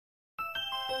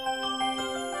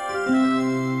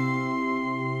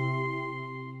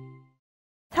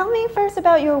first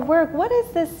about your work. What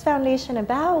is this foundation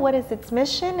about? What is its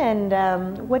mission,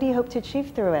 and what do you hope to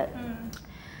achieve through it?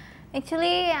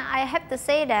 Actually, I have to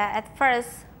say that at first,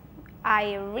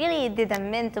 I really didn't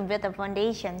mean to build a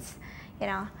foundations,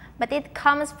 but it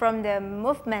comes from the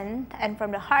movement and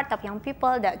from the heart of young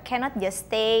people that cannot just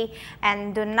stay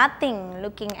and do nothing,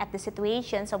 looking at the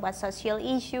situations about social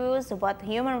issues, about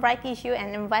human rights issues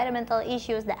and environmental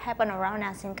issues that happen around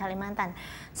us in Kalimantan.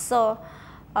 So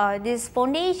this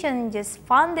foundation just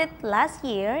founded last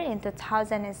year in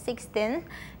 2016,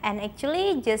 and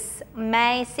actually just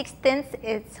May 16th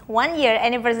it's 1 year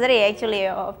anniversary actually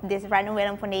of this Ranu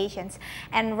Welum Foundations.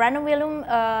 And Ranu Welum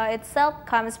itself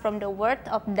comes from the word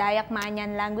of Dayak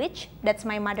Manyan language, that's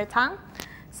my mother tongue,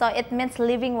 so it means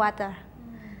living water.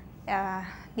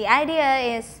 The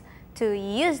idea is to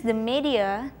use the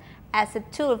media as a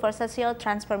tool for social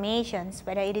transformations,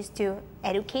 whether it is to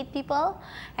educate people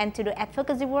and to do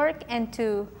advocacy work and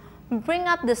to bring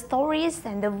up the stories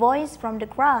and the voice from the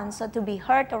ground so to be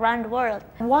heard around the world.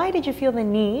 Why did you feel the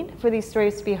need for these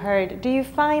stories to be heard? Do you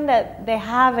find that they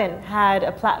haven't had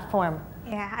a platform?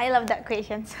 Yeah, I love that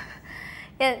question.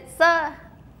 Yeah, so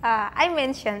I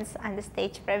mentioned on the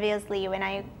stage previously when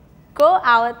I go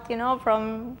out,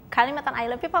 from Kalimantan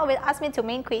Island, people always ask me two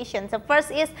main questions. The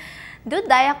first is, do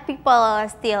Dayak people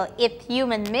still eat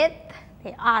human meat?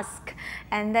 They ask.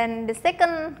 And then the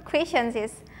second question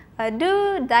is,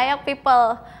 do Dayak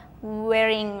people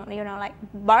wearing, like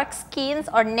bark skins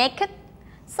or naked?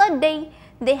 So they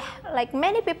like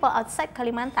many people outside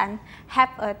Kalimantan have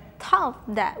a thought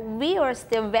that we are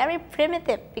still very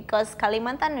primitive because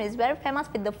Kalimantan is very famous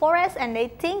with the forest, and they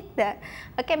think that,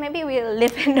 okay, maybe we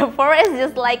live in the forest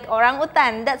just like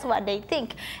orangutan. That's what they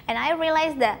think. And I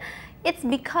realized that it's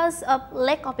because of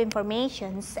lack of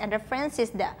information and references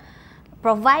that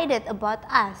provided about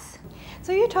us.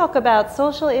 So you talk about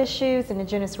social issues,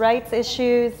 indigenous rights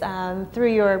issues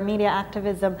through your media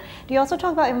activism. Do you also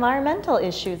talk about environmental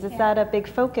issues? Is that a big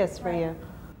focus for you?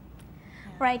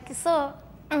 Right. So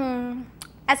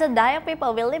as a Dayak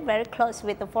people, we live very close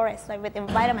with the forest, like with the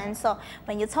environment. So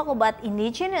when you talk about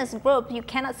indigenous group, you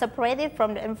cannot separate it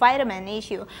from the environment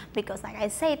issue because, like I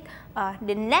said,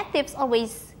 the natives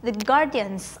always the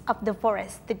guardians of the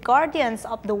forest, the guardians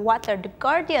of the water, the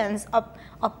guardians of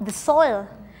the soil.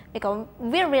 Because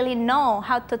we really know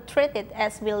how to treat it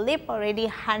as we live already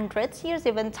hundreds years,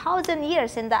 even 1,000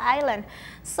 years in the island.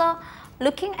 So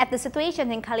looking at the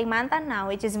situation in Kalimantan now,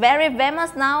 which is very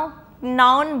famous now,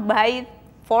 known by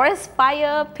forest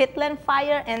fire, peatland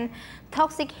fire, and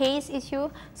toxic haze issue.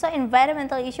 So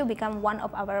environmental issue become one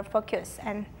of our focus.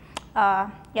 And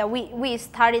yeah, we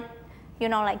started,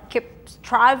 keep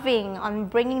striving on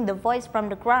bringing the voice from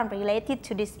the ground related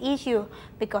to this issue,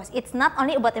 because it's not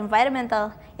only about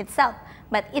environmental itself,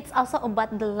 but it's also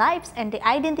about the lives and the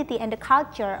identity and the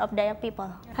culture of Dayak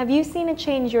people. Have you seen a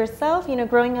change yourself?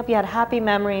 Growing up you had happy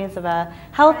memories of a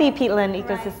healthy peatland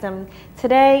ecosystem.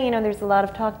 Today, there's a lot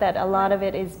of talk that a lot of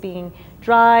it is being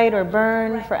dried or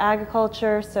burned for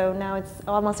agriculture, so now it's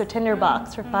almost a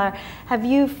tinderbox for fire. Have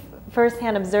you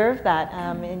firsthand observed that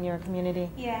in your community?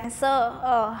 Yeah,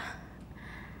 so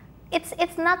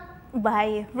it's not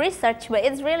by research, but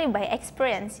it's really by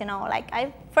experience. Like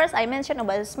I mentioned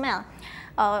about the smell.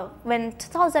 When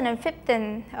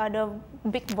 2015 the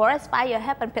big forest fire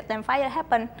happened, peatland fire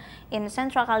happened in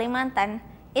central Kalimantan,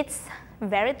 it's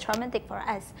very traumatic for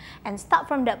us. And start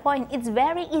from that point, it's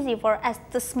very easy for us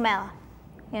to smell,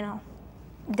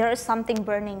 there is something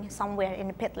burning somewhere in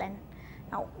the peatland.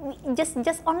 Now, just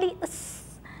only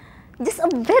just a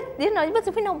bit,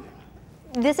 but we know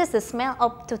this is the smell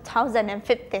of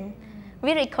 2015.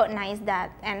 We recognize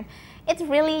that, and it's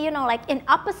really, like in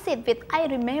opposite with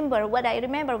what I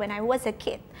remember when I was a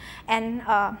kid. And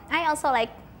I also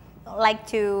like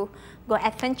to go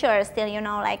adventure still,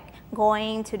 like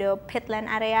going to the peatland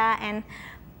area and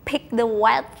pick the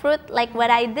wild fruit, like what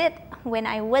I did when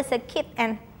I was a kid.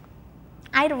 And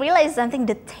I realized something: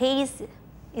 the taste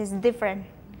is different.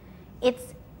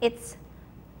 It's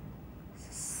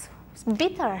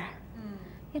bitter.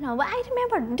 But I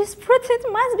remember this fruit, it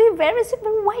must be very sweet,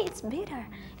 but why it's bitter?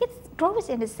 It grows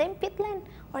in the same peatland,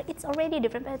 or it's already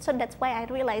different. So that's why I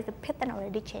realized the peatland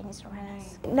already changed around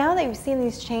us. Now that you've seen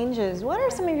these changes, what are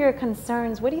some of your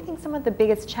concerns? What do you think some of the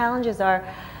biggest challenges are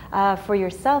for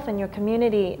yourself and your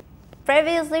community?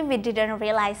 Previously, we didn't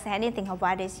realize anything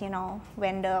about this,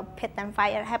 when the peatland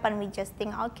fire happened, we just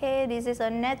think, okay, this is a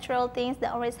natural thing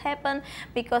that always happen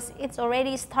because it's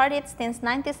already started since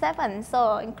 '97.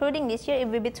 So including this year, it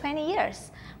will be 20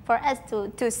 years for us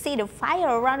to see the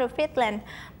fire around the peatland.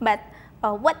 But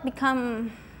what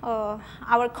become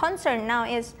our concern now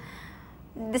is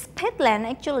this peatland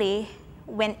actually,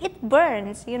 when it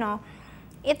burns, you know,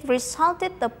 it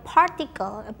resulted the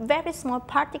particle, a very small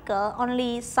particle,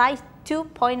 only size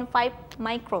 2.5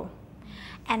 micro,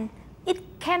 and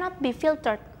it cannot be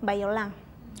filtered by your lung.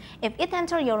 If it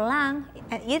enters your lung,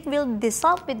 it will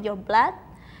dissolve with your blood,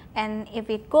 and if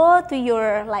it go to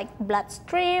your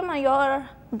bloodstream or your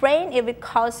brain, it will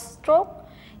cause stroke,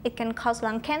 it can cause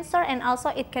lung cancer, and also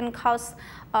it can cause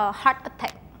heart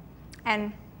attack.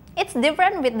 And it's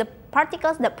different with the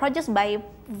particles that produced by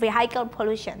vehicle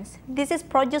pollutions. This is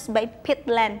produced by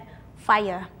peatland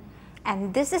fire.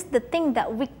 And this is the thing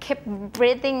that we keep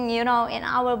breathing, you know, in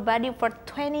our body for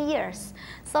 20 years.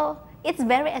 So it's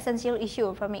very essential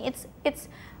issue for me. It's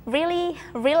really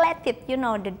related, you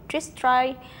know, the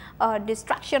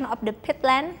destruction of the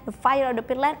peatland, the fire of the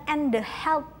peatland, and the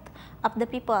health of the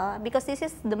people, because this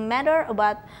is the matter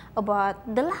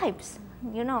about the lives,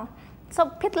 you know. So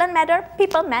peatland matter,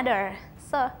 people matter.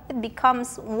 So it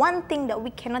becomes one thing that we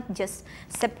cannot just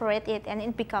separate it, and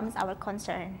it becomes our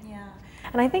concern. Yeah.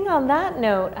 And I think on that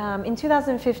note, in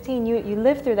 2015, you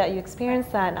lived through that, you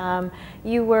experienced that.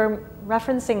 You were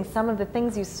referencing some of the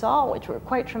things you saw, which were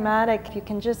quite traumatic. If you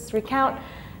can just recount,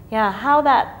 yeah, how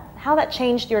that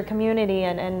changed your community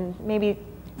and maybe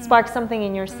sparked something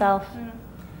in yourself.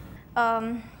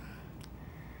 The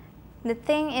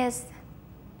thing is,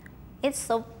 it's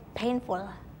so painful,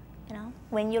 you know,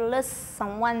 when you lose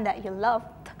someone that you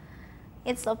loved.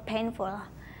 It's so painful,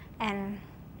 and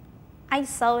I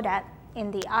saw that in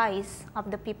the eyes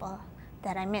of the people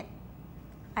that I met.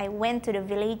 I went to the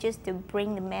villages to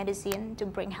bring the medicine, to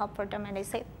bring help for them, and I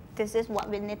said, this is what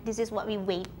we need, this is what we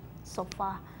wait so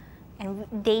far. And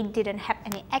they didn't have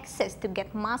any access to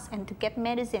get masks and to get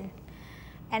medicine.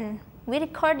 And we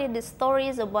recorded the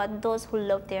stories about those who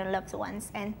loved their loved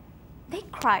ones, and they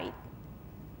cried.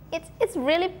 It's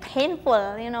really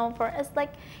painful, you know, for us.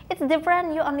 Like, it's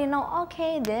different. You only know,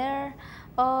 okay, there,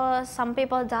 some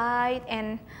people died,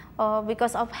 and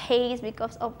because of haze,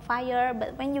 because of fire.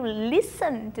 But when you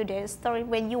listen to their story,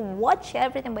 when you watch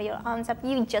everything by your own self,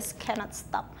 you just cannot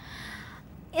stop.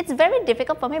 It's very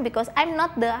difficult for me because I'm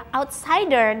not the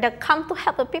outsider that come to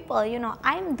help the people, you know.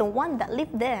 I'm the one that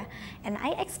lived there, and I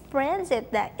experienced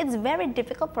it, that it's very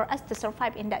difficult for us to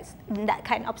survive in that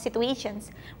kind of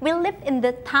situations. We live in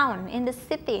the town, in the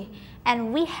city,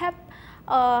 and we have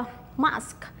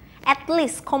mask, at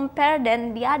least compared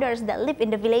than the others that live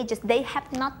in the villages. They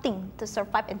have nothing to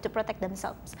survive and to protect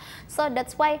themselves. So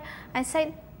that's why I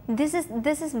said this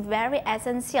is very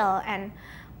essential. And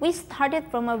we started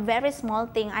from a very small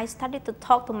thing. I started to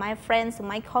talk to my friends, to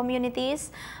my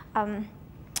communities,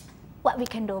 what we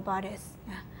can do about this.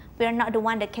 Yeah. We are not the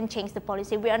one that can change the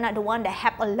policy. We are not the one that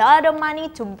have a lot of money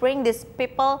to bring these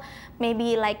people,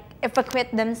 maybe like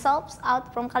evacuate themselves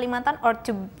out from Kalimantan, or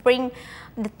to bring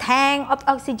the tank of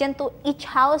oxygen to each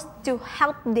house to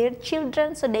help their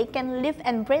children so they can live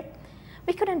and breathe.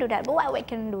 We couldn't do that, but what we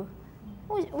can do?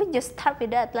 We just start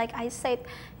with that. Like I said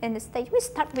in the stage, we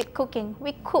start with cooking.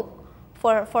 We cook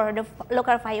for the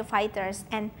local firefighters.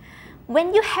 And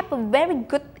when you have a very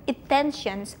good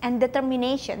intentions and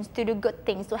determinations to do good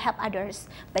things, to help others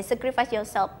by sacrifice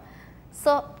yourself,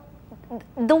 so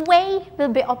the way will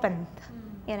be opened,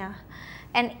 you know.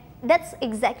 And that's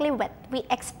exactly what we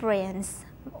experience.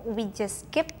 We just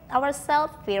keep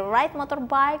ourselves, we ride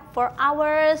motorbike for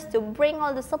hours to bring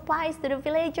all the supplies to the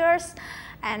villagers,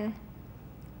 and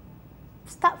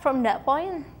start from that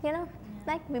point, you know.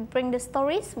 Like, we bring the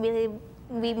stories,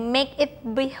 we make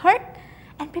it be heard,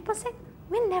 and people say,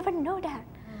 we never know that,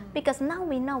 because now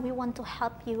we know, we want to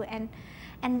help you. And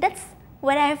that's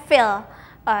what I feel.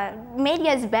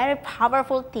 Media is very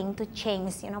powerful thing to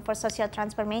change, you know, for social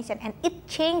transformation, and it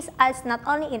changes us not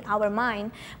only in our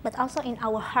mind but also in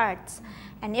our hearts.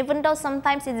 And even though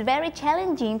sometimes it's very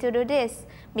challenging to do this,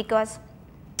 because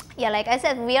yeah, like I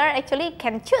said, we are actually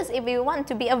can choose if we want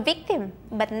to be a victim.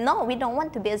 But no, we don't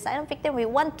want to be a silent victim. We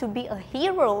want to be a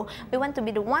hero. We want to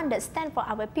be the one that stands for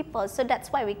our people. So that's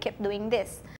why we keep doing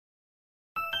this.